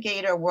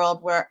litigator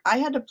world where I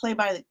had to play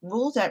by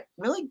rules that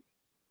really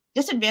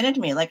disadvantaged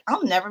me. Like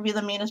I'll never be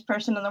the meanest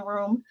person in the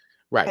room.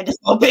 Right. I just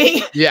won't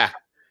be. Yeah.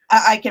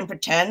 I can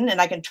pretend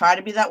and I can try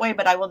to be that way,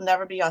 but I will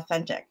never be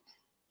authentic.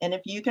 And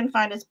if you can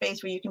find a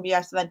space where you can be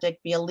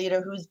authentic, be a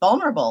leader who's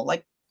vulnerable,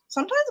 like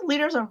sometimes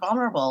leaders are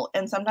vulnerable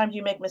and sometimes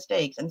you make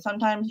mistakes and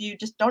sometimes you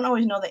just don't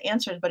always know the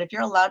answers. But if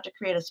you're allowed to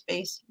create a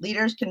space,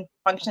 leaders can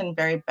function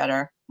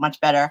much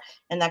better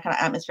in that kind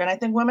of atmosphere. And I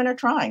think women are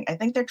trying. I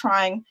think they're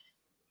trying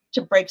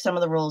to break some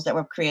of the rules that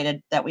were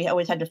created that we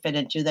always had to fit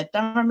into that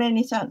never made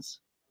any sense.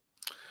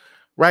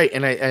 Right.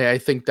 And I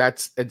think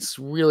it's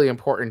really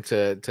important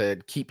to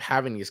keep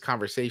having these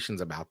conversations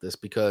about this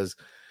because,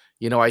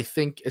 you know, I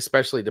think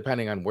especially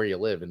depending on where you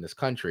live in this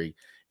country,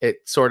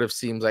 it sort of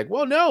seems like,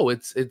 well, no,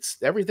 it's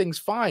everything's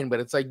fine. But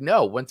it's like,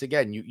 no, once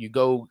again, you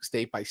go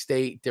state by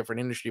state,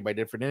 different industry by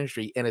different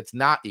industry, and it's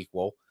not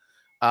equal.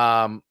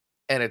 And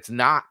it's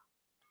not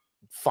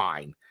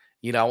fine,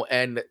 you know,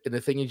 and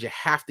the thing is you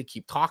have to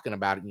keep talking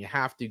about it and you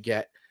have to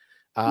get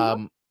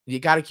you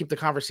got to keep the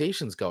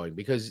conversations going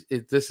because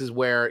this is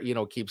where, you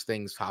know, keeps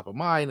things top of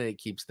mind and it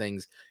keeps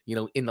things, you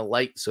know, in the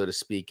light, so to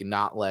speak, and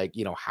not like,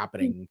 you know,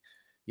 happening,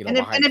 you know,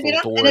 behind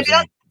closed doors.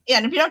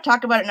 And if you don't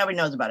talk about it, nobody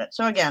knows about it.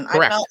 So again,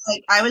 correct. I felt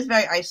like I was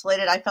very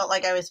isolated. I felt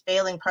like I was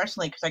failing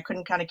personally because I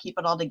couldn't kind of keep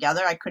it all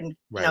together. I couldn't,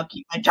 you know,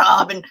 keep my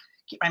job and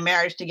keep my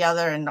marriage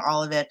together and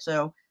all of it.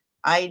 So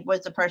I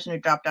was the person who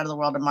dropped out of the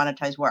world of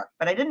monetized work,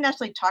 but I didn't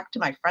necessarily talk to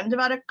my friends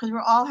about it because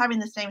we're all having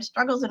the same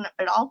struggles and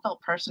it all felt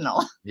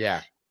personal.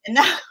 Yeah. And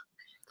now,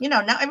 you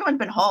know, now everyone's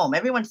been home.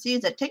 Everyone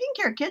sees that taking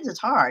care of kids is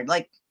hard.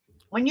 Like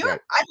when I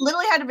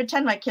literally had to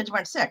pretend my kids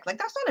weren't sick. Like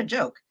that's not a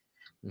joke.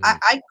 Mm-hmm.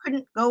 I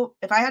couldn't go,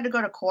 if I had to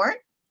go to court,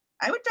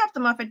 I would drop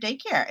them off at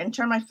daycare and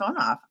turn my phone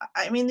off.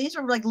 I mean, these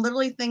are like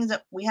literally things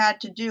that we had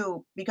to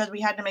do because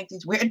we had to make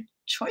these weird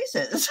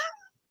choices.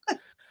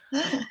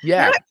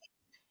 Yeah.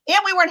 And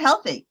we weren't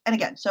healthy. And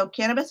again, so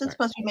cannabis is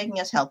supposed to be making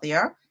us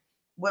healthier.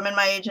 Women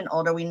my age and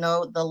older, we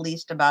know the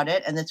least about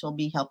it, and this will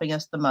be helping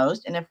us the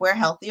most. And if we're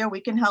healthier, we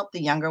can help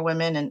the younger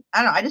women. And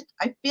I don't know,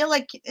 I feel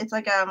like it's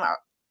like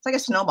a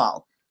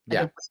snowball. Like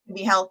if we can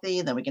be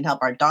healthy, then we can help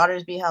our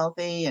daughters be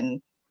healthy,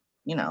 and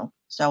you know,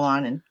 so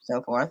on and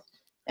so forth.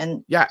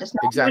 And just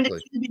not exactly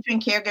between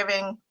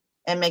caregiving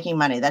and making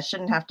money. That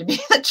shouldn't have to be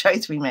the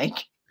choice we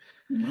make.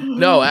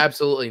 No,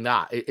 absolutely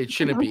not. It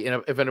shouldn't be. In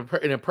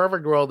a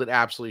perfect world, it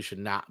absolutely should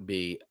not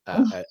be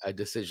a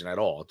decision at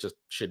all. It just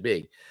should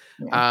be.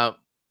 Yeah.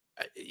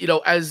 You know,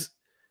 as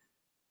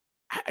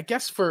I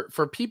guess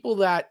for people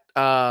that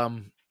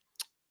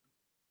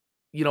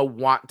you know,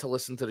 want to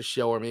listen to the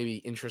show or maybe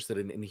interested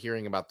in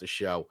hearing about the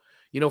show,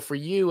 you know, for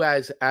you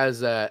as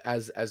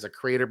a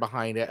creator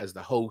behind it, as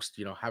the host,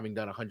 you know, having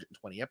done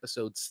 120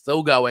 episodes,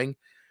 still going.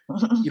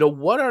 You know,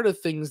 what are the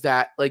things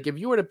that, like, if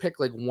you were to pick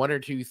like one or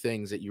two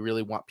things that you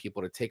really want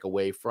people to take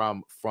away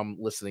from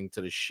listening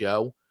to the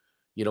show,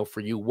 you know, for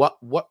you, what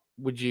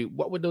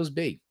would those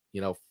be,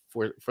 you know,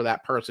 for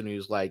that person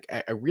who's like,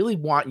 I really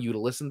want you to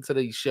listen to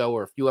the show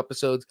or a few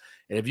episodes.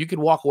 And if you could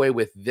walk away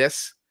with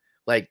this,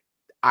 like,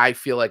 I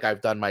feel like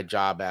I've done my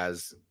job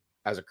as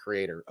a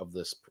creator of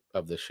this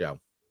show.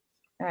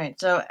 All right.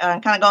 So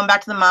kind of going back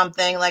to the mom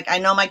thing, like I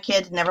know my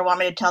kids never want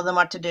me to tell them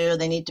what to do.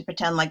 They need to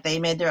pretend like they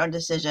made their own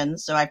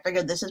decisions. So I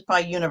figured this is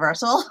probably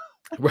universal.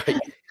 Right.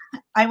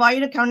 I want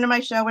you to come to my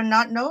show and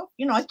not know,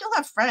 I still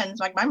have friends.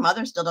 Like my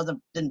mother still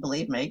didn't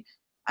believe me.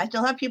 I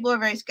still have people who are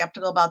very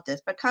skeptical about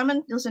this, but come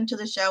and listen to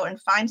the show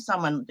and find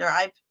someone.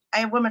 I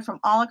have women from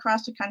all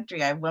across the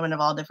country. I have women of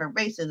all different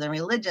races and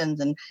religions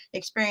and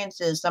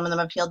experiences. Some of them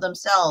have healed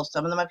themselves.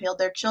 Some of them have healed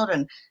their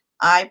children.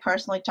 I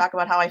personally talk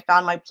about how I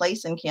found my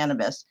place in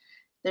cannabis.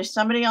 There's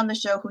somebody on the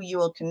show who you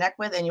will connect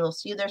with, and you will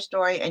see their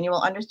story, and you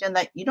will understand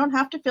that you don't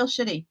have to feel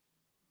shitty.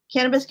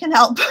 Cannabis can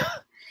help.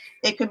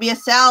 It could be a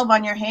salve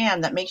on your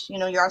hand that makes,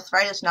 your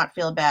arthritis not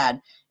feel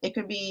bad. It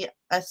could be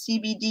a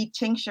CBD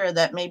tincture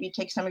that maybe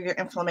takes some of your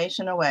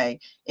inflammation away.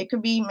 It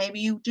could be maybe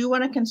you do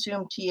want to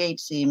consume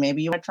THC.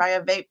 Maybe you want to try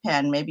a vape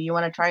pen. Maybe you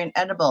want to try an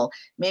edible.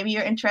 Maybe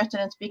you're interested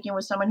in speaking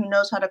with someone who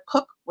knows how to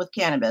cook with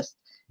cannabis.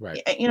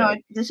 Right.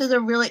 This is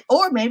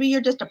or maybe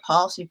you're just a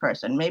policy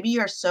person. Maybe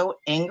you're so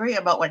angry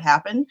about what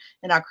happened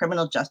in our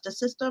criminal justice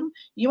system.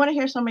 You want to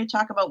hear somebody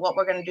talk about what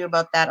we're going to do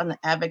about that on the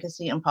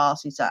advocacy and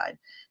policy side.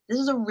 This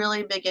is a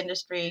really big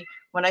industry.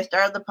 When I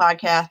started the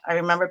podcast, I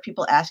remember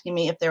people asking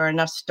me if there were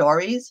enough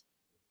stories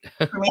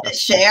for me to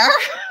share.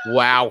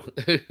 Wow.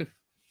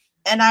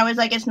 And I was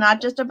like, it's not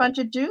just a bunch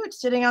of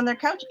dudes sitting on their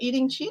couch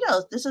eating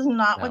Cheetos. This is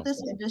not what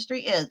this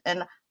industry is.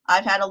 And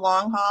I've had a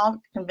long haul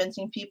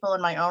convincing people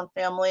in my own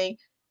family.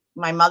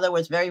 My mother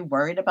was very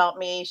worried about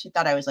me. She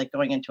thought I was like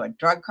going into a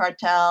drug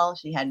cartel.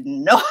 She had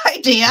no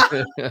idea.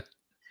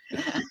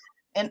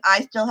 And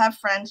I still have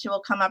friends who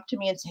will come up to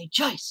me and say,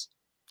 Joyce,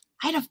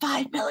 I had a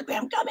 5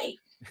 milligram gummy.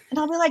 And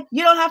I'll be like,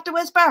 you don't have to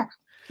whisper.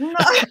 No.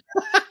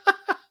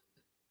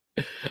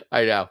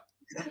 I know.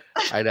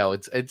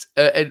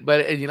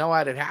 But you know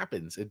what? It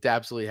happens. It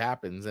absolutely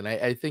happens. And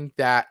I think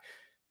that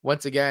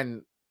once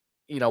again,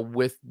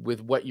 with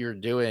what you're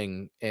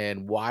doing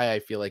and why I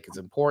feel like it's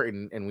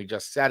important, and we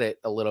just said it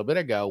a little bit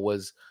ago,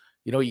 was,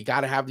 you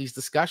got to have these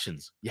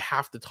discussions. You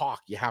have to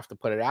talk. You have to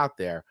put it out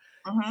there.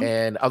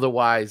 And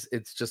otherwise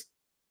it's just,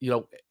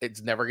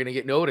 it's never going to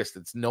get noticed.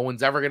 No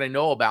one's ever going to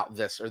know about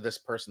this or this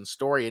person's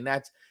story. And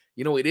that's,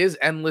 it is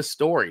endless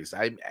stories.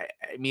 I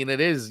mean, it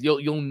is,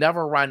 you'll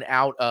never run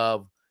out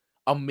of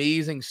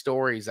amazing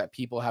stories that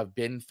people have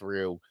been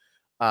through,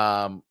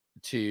 to,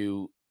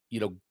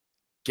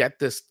 get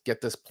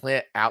this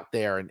plant out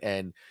there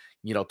and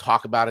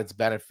talk about its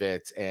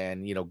benefits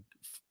and,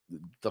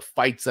 the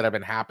fights that have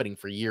been happening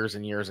for years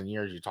and years and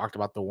years. You talked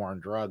about the war on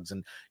drugs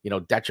and,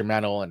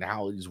 detrimental and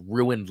how it's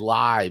ruined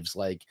lives.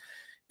 Like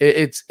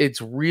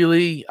it's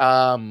really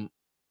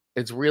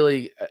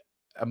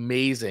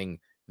amazing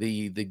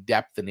the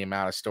depth and the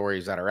amount of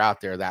stories that are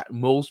out there that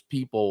most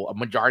people, a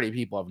majority of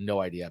people, have no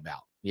idea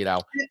about,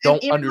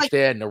 don't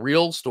understand the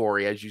real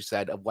story, as you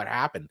said, of what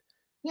happened.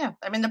 Yeah,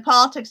 I mean the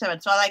politics of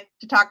it. So I like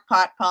to talk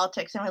pot,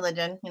 politics, and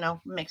religion.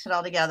 Mix it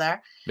all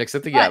together. Mix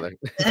it together.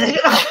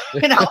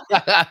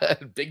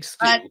 But, big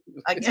stew.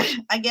 But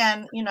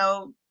again,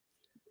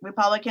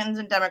 Republicans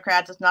and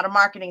Democrats. It's not a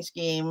marketing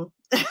scheme.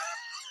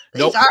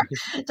 These are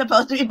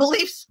supposed to be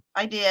beliefs,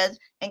 ideas,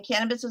 and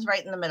cannabis is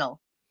right in the middle.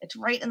 It's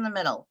right in the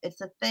middle. It's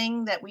the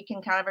thing that we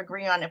can kind of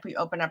agree on if we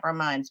open up our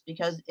minds,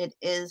 because it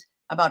is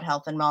about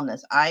health and wellness.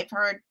 I've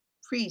heard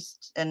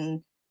priests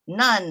and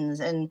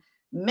nuns and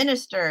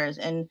ministers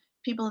and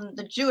people in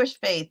the Jewish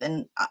faith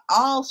and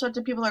all sorts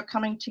of people are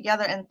coming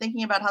together and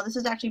thinking about how this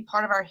is actually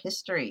part of our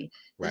history.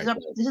 This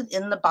is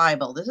in the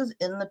Bible. This is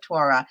in the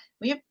Torah.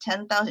 We have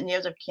 10,000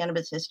 years of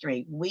cannabis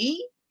history.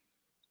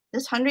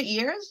 This 100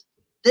 years,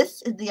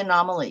 this is the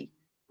anomaly.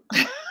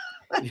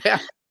 Yeah,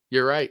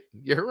 you're right.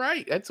 You're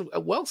right. That's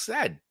well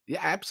said. Yeah,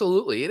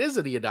 absolutely. It is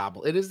the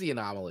anomaly. It is the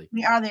anomaly.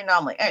 We are the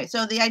anomaly. All right.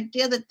 So the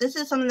idea that this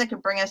is something that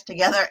could bring us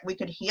together, we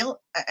could heal.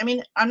 I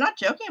mean, I'm not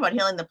joking about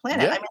healing the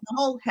planet. Yeah. I mean, the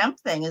whole hemp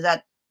thing is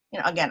that,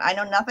 again, I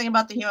know nothing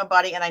about the human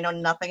body and I know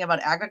nothing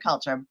about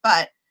agriculture,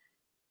 but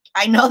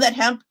I know that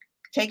hemp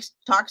takes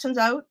toxins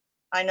out.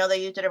 I know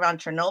they used it around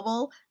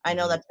Chernobyl. I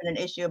know that's been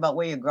an issue about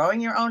where you're growing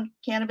your own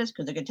cannabis,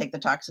 because it could take the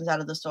toxins out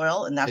of the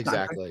soil, and that's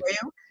not good for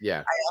you.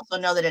 Yeah. I also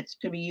know that it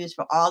could be used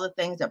for all the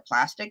things that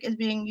plastic is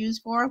being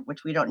used for,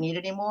 which we don't need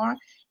anymore.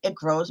 It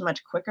grows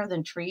much quicker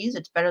than trees.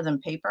 It's better than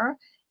paper.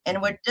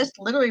 And we're just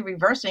literally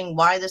reversing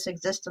why this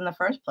exists in the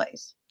first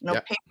place.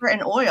 Paper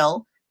and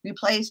oil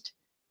replaced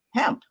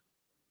hemp.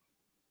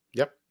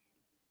 Yep.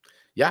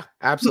 Yeah,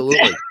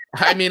 absolutely.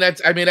 I mean,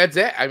 that's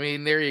it. I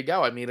mean, there you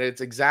go. I mean,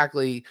 it's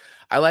exactly,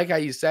 I like how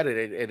you said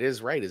it. It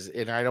is right.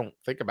 And I don't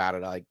think about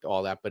it like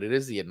all that, but it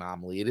is the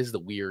anomaly. It is the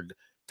weird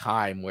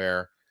time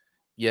where,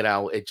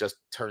 it just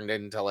turned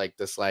into like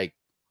this, like,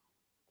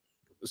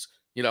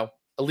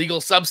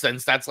 illegal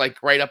substance that's like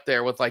right up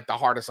there with like the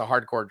hardest of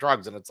hardcore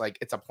drugs. And it's like,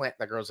 it's a plant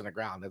that grows in the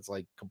ground. It's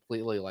like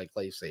completely like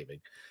life saving.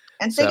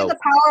 And think of the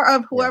power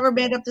of whoever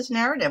made up this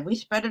narrative. We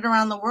spread it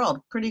around the world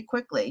pretty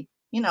quickly.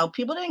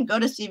 People didn't go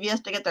to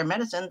CVS to get their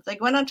medicines. They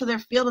went onto their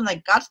field and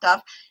they got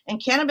stuff.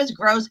 And cannabis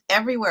grows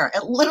everywhere.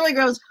 It literally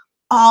grows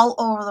all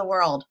over the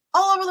world.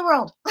 All over the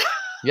world.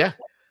 Yeah.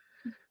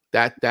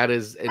 That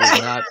is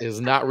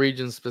not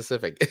region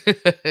specific.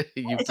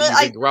 you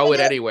can grow it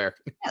anywhere.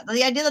 Yeah,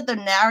 the idea that the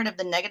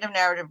negative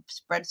narrative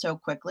spread so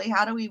quickly,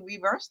 how do we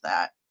reverse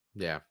that?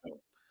 Yeah.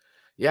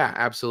 Yeah,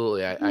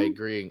 absolutely. I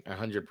agree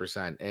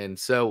 100%. And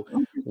so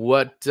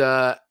what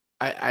I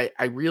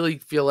really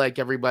feel like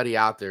everybody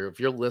out there, if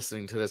you're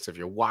listening to this, if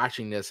you're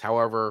watching this,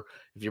 however,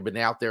 if you've been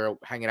out there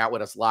hanging out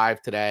with us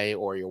live today,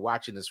 or you're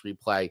watching this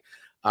replay,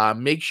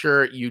 make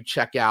sure you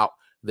check out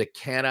the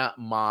Canna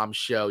Mom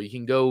Show. You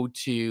can go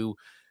to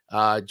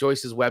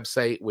Joyce's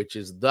website, which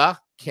is the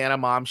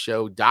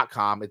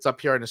cannamomshow.com. It's up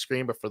here on the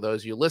screen, but for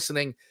those of you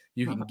listening,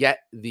 you can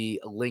get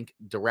the link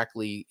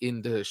directly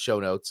into the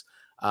show notes.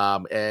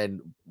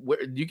 And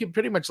you can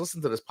pretty much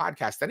listen to this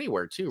podcast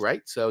anywhere too,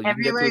 right? So you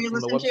can get to Everywhere it you from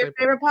the listen to your website.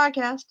 favorite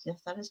podcast.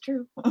 Yes, that is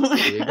true.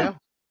 There you go.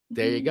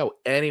 There you go.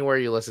 Anywhere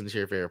you listen to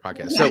your favorite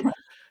podcast. So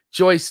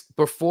Joyce,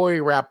 before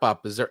we wrap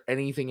up, is there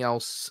anything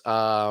else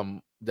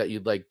that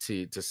you'd like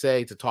to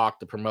say, to talk,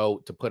 to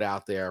promote, to put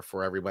out there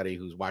for everybody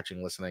who's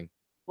watching, listening?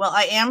 Well,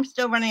 I am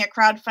still running a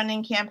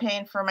crowdfunding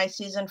campaign for my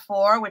season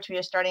 4, which we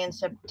are starting in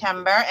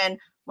September. And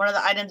one of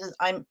the items is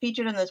I'm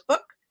featured in this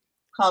book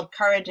called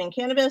Courage in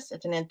Cannabis.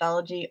 It's an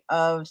anthology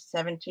of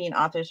 17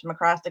 authors from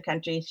across the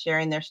country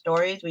sharing their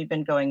stories. We've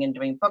been going and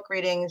doing book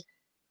readings.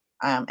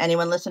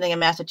 Anyone listening in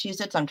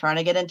Massachusetts, I'm trying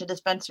to get into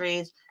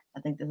dispensaries.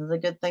 I think this is a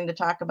good thing to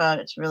talk about.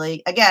 It's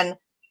really, again,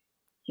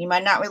 you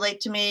might not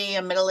relate to me,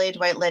 a middle-aged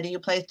white lady who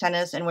plays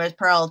tennis and wears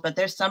pearls, but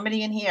there's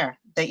somebody in here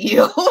that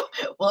you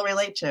will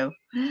relate to.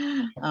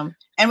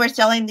 And we're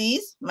selling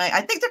these. I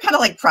think they're kind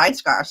of like pride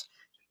scarves.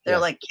 They're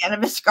like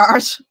cannabis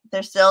scarves.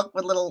 They're silk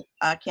with little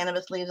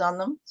cannabis leaves on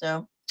them.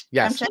 So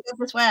come check out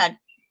the swag.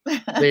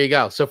 There you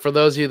go. So for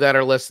those of you that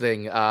are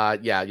listening,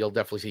 yeah, you'll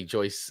definitely see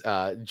Joyce.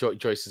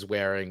 Joyce is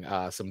wearing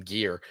some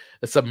gear,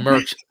 some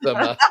merch,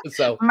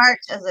 so merch,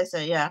 as I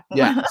say, yeah,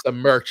 some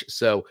merch.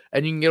 So,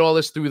 and you can get all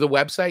this through the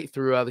website,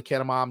 through the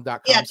cannamom.com.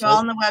 Yeah, it's all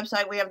on the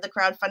website. We have the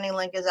crowdfunding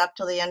link is up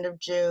till the end of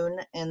June,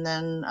 and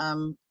then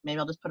maybe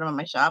I'll just put them on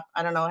my shop.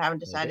 I don't know. I haven't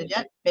decided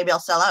yet. Maybe I'll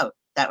sell out.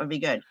 That would be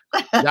good.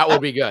 That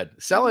would be good.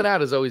 Selling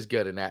out is always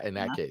good in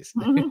that case.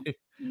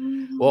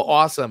 Well,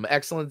 awesome,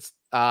 excellent.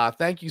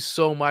 Thank you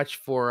so much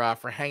for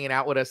hanging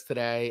out with us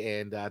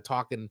today and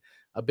talking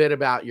a bit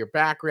about your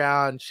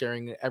background,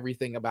 sharing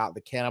everything about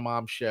the Canna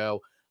Mom Show.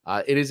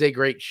 It is a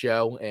great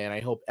show, and I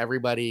hope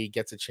everybody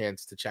gets a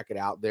chance to check it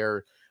out.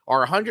 There are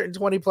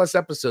 120 plus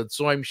episodes,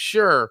 so I'm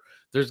sure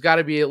there's got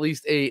to be at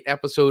least 8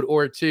 episode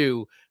or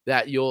 2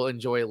 that you'll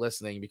enjoy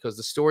listening, because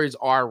the stories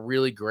are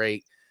really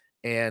great.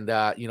 And,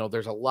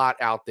 there's a lot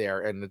out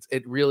there, and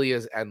it really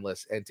is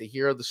endless. And to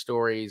hear the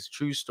stories,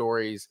 true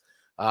stories,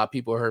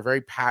 people who are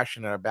very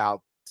passionate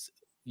about,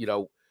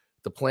 the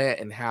plant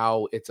and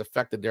how it's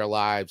affected their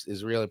lives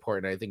is really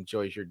important. I think,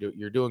 Joyce,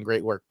 you're doing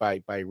great work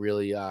by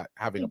really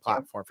having a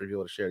platform for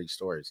people to share these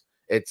stories.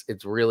 We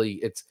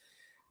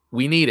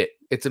need it.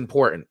 It's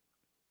important.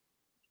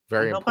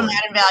 Very important. I'm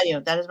adding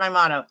value. That is my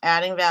motto,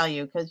 adding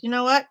value. Because you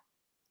know what?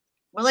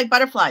 We're like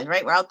butterflies,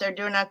 right? We're out there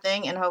doing our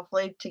thing, and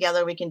hopefully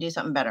together we can do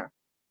something better.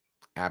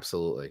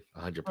 Absolutely.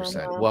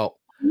 100%. Well,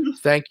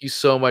 thank you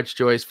so much,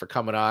 Joyce, for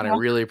coming on. I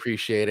really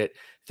appreciate it.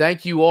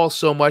 Thank you all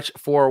so much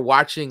for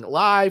watching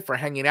live, for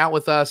hanging out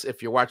with us.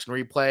 If you're watching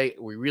replay,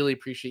 we really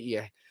appreciate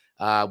you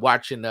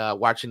watching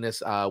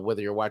this,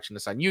 whether you're watching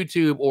this on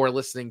YouTube or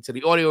listening to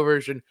the audio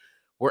version,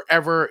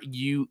 wherever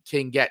you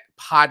can get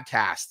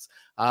podcasts.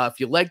 If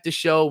you like the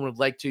show and would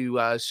like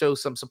to show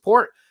some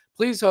support,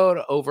 please head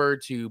over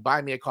to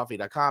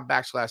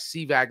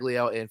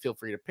buymeacoffee.com/cvaglio and feel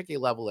free to pick a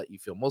level that you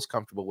feel most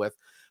comfortable with.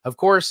 Of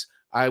course,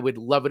 I would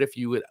love it if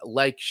you would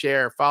like,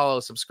 share, follow,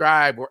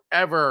 subscribe,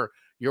 wherever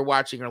you're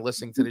watching or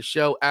listening to the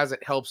show, as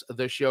it helps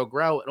the show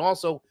grow and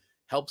also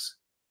helps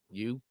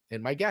you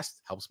and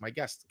helps my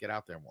guests get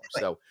out there more.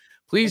 So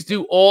please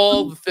do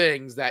all the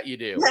things that you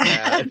do.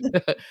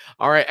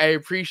 All right. I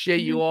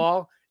appreciate you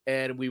all,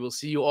 and we will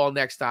see you all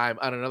next time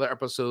on another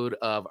episode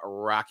of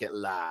Rocket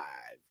Live.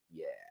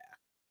 Yeah.